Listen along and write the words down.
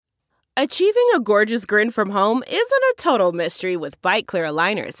Achieving a gorgeous grin from home isn't a total mystery with Bite Clear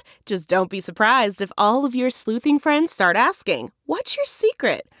aligners. Just don't be surprised if all of your sleuthing friends start asking, "What's your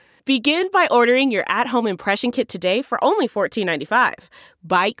secret?" Begin by ordering your at-home impression kit today for only $14.95.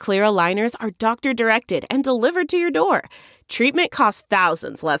 Bite Clear aligners are doctor-directed and delivered to your door. Treatment costs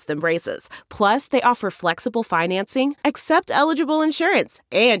thousands less than braces. Plus, they offer flexible financing, accept eligible insurance,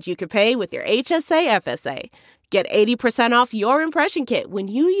 and you can pay with your HSA FSA. Get 80% off your impression kit when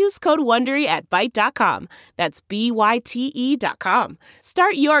you use code WONDERY at Byte.com. That's BYTE.com.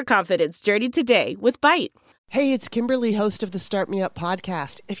 Start your confidence journey today with Byte. Hey, it's Kimberly, host of the Start Me Up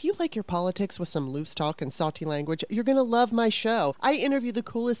podcast. If you like your politics with some loose talk and salty language, you're going to love my show. I interview the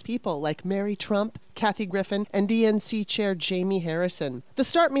coolest people like Mary Trump, Kathy Griffin, and DNC Chair Jamie Harrison. The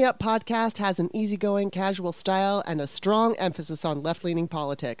Start Me Up podcast has an easygoing, casual style and a strong emphasis on left-leaning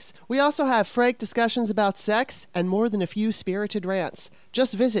politics. We also have frank discussions about sex and more than a few spirited rants.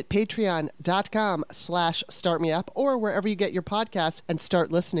 Just visit patreon.com/startmeup or wherever you get your podcasts and start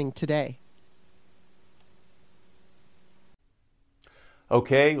listening today.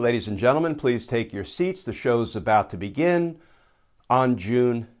 Okay, ladies and gentlemen, please take your seats. The show's about to begin on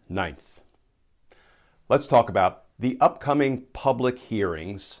June 9th. Let's talk about the upcoming public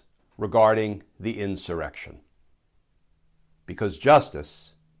hearings regarding the insurrection. Because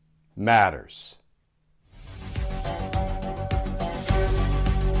justice matters.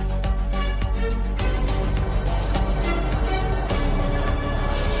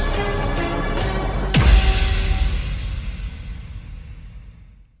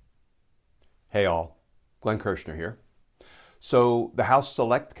 Hey all, Glenn Kirshner here. So the House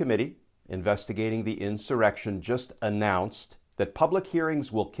Select Committee investigating the insurrection just announced that public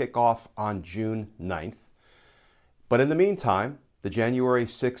hearings will kick off on June 9th. But in the meantime, the January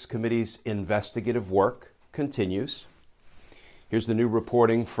 6th committee's investigative work continues. Here's the new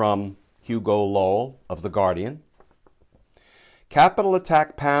reporting from Hugo Lowell of The Guardian. Capitol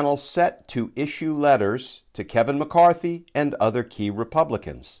attack panel set to issue letters to Kevin McCarthy and other key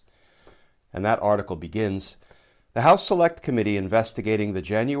Republicans. And that article begins, the House Select Committee investigating the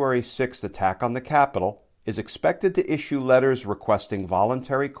January 6th attack on the Capitol is expected to issue letters requesting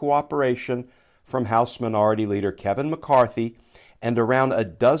voluntary cooperation from House Minority Leader Kevin McCarthy and around a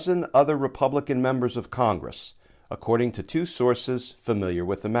dozen other Republican members of Congress, according to two sources familiar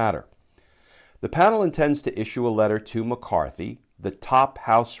with the matter. The panel intends to issue a letter to McCarthy, the top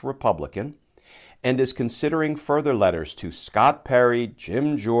House Republican, and is considering further letters to Scott Perry,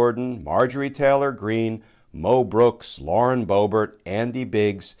 Jim Jordan, Marjorie Taylor Greene, Mo Brooks, Lauren Boebert, Andy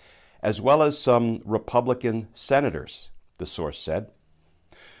Biggs, as well as some Republican senators, the source said.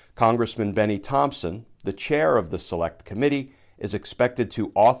 Congressman Benny Thompson, the chair of the Select Committee, is expected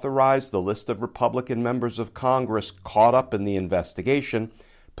to authorize the list of Republican members of Congress caught up in the investigation,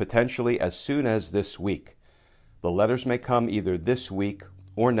 potentially as soon as this week. The letters may come either this week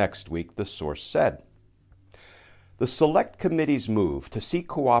or next week, the source said. The Select Committee's move to seek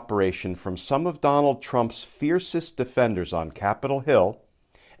cooperation from some of Donald Trump's fiercest defenders on Capitol Hill,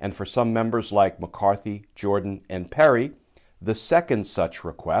 and for some members like McCarthy, Jordan, and Perry, the second such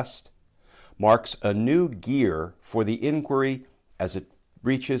request, marks a new gear for the inquiry as it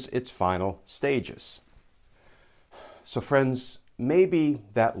reaches its final stages. So friends, maybe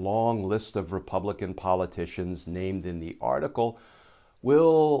that long list of Republican politicians named in the article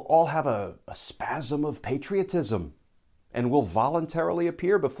will all have a spasm of patriotism and will voluntarily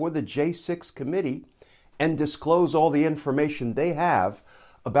appear before the J6 committee and disclose all the information they have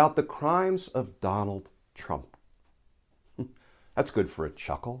about the crimes of Donald Trump. That's good for a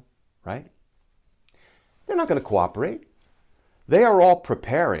chuckle, right? They're not going to cooperate. They are all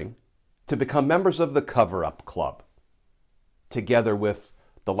preparing to become members of the cover-up club, together with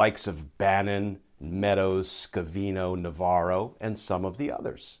the likes of Bannon, Meadows, Scavino, Navarro, and some of the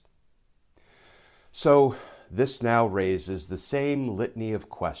others. So this now raises the same litany of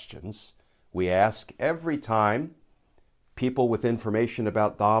questions we ask every time people with information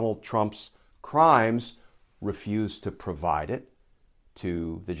about Donald Trump's crimes refuse to provide it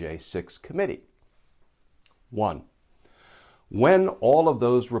to the J6 committee. 1. When all of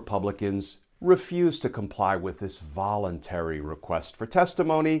those Republicans refuse to comply with this voluntary request for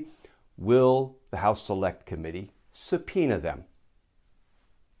testimony, will the House Select Committee subpoena them?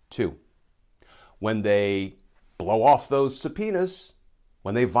 2. When they blow off those subpoenas,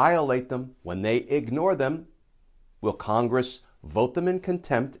 when they violate them, when they ignore them, will Congress vote them in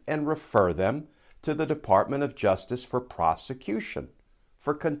contempt and refer them to the Department of Justice for prosecution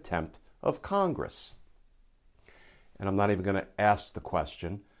for contempt of Congress? And I'm not even going to ask the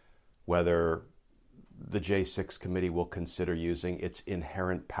question whether the J6 committee will consider using its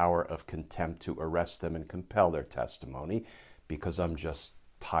inherent power of contempt to arrest them and compel their testimony, because I'm just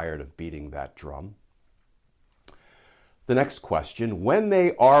tired of beating that drum. The next question, when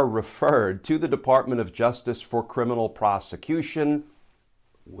they are referred to the Department of Justice for criminal prosecution,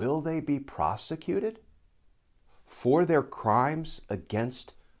 will they be prosecuted for their crimes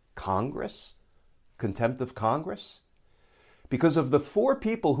against Congress? Contempt of Congress? Because of the 4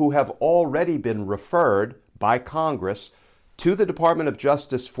 people who have already been referred by Congress to the Department of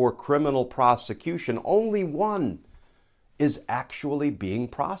Justice for criminal prosecution, only one is actually being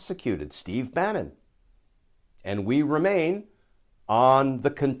prosecuted, Steve Bannon. And we remain on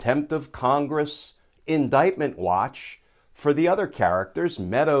the contempt of Congress indictment watch for the other characters,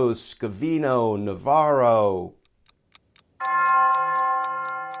 Meadows, Scavino, Navarro.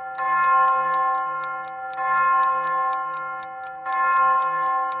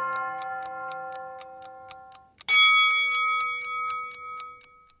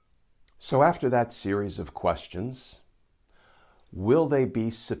 So after that series of questions, will they be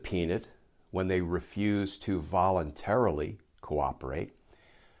subpoenaed when they refuse to voluntarily cooperate?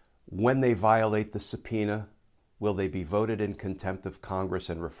 When they violate the subpoena, will they be voted in contempt of Congress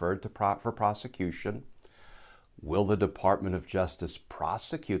and referred to for prosecution? Will the Department of Justice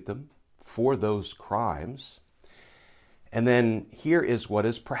prosecute them for those crimes? And then here is what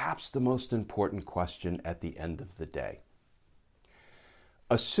is perhaps the most important question at the end of the day.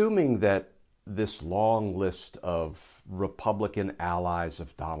 Assuming that this long list of Republican allies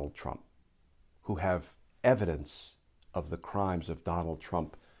of Donald Trump, who have evidence of the crimes of Donald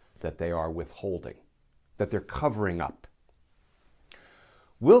Trump that they are withholding, that they're covering up,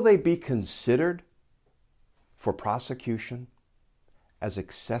 will they be considered for prosecution as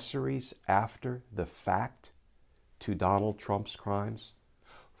accessories after the fact to Donald Trump's crimes,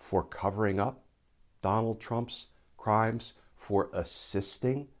 for covering up Donald Trump's crimes, for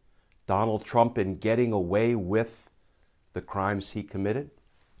assisting Donald Trump in getting away with the crimes he committed?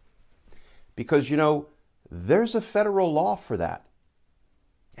 Because, there's a federal law for that.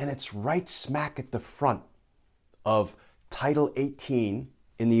 And it's right smack at the front of Title 18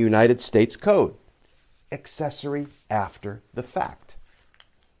 in the United States Code. Accessory after the fact.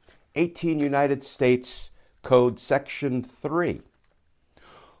 18 United States Code Section 3.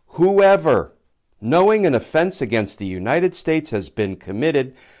 Whoever, knowing an offense against the United States has been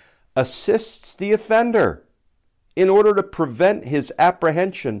committed, assists the offender in order to prevent his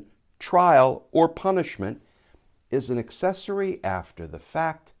apprehension, trial, or punishment, is an accessory after the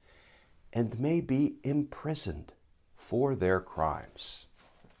fact and may be imprisoned for their crimes.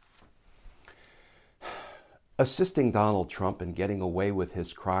 Assisting Donald Trump in getting away with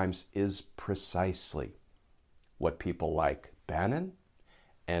his crimes is precisely what people like Bannon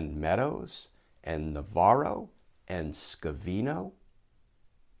and Meadows and Navarro and Scavino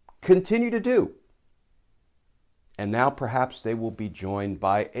continue to do. And now perhaps they will be joined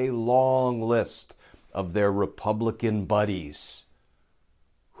by a long list of their Republican buddies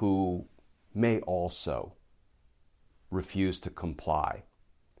who may also refuse to comply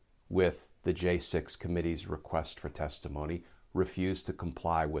with the J6 committee's request for testimony, refuse to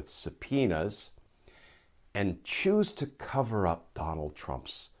comply with subpoenas, and choose to cover up Donald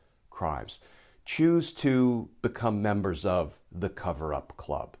Trump's crimes, choose to become members of the cover-up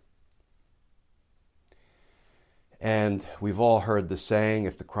club. And we've all heard the saying,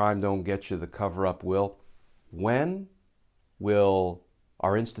 if the crime don't get you, the cover-up will. When will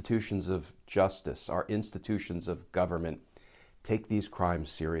our institutions of justice, our institutions of government, take these crimes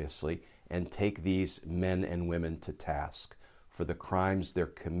seriously and take these men and women to task for the crimes they're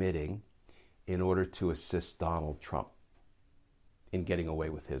committing in order to assist Donald Trump in getting away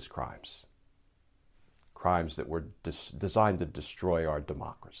with his crimes? Crimes that were designed to destroy our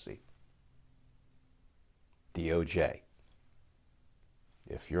democracy. DOJ,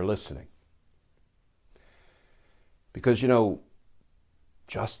 if you're listening. Because,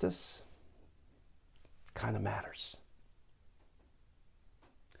 justice kind of matters.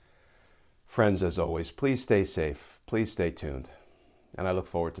 Friends, as always, please stay safe, please stay tuned, and I look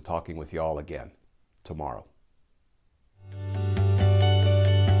forward to talking with you all again tomorrow.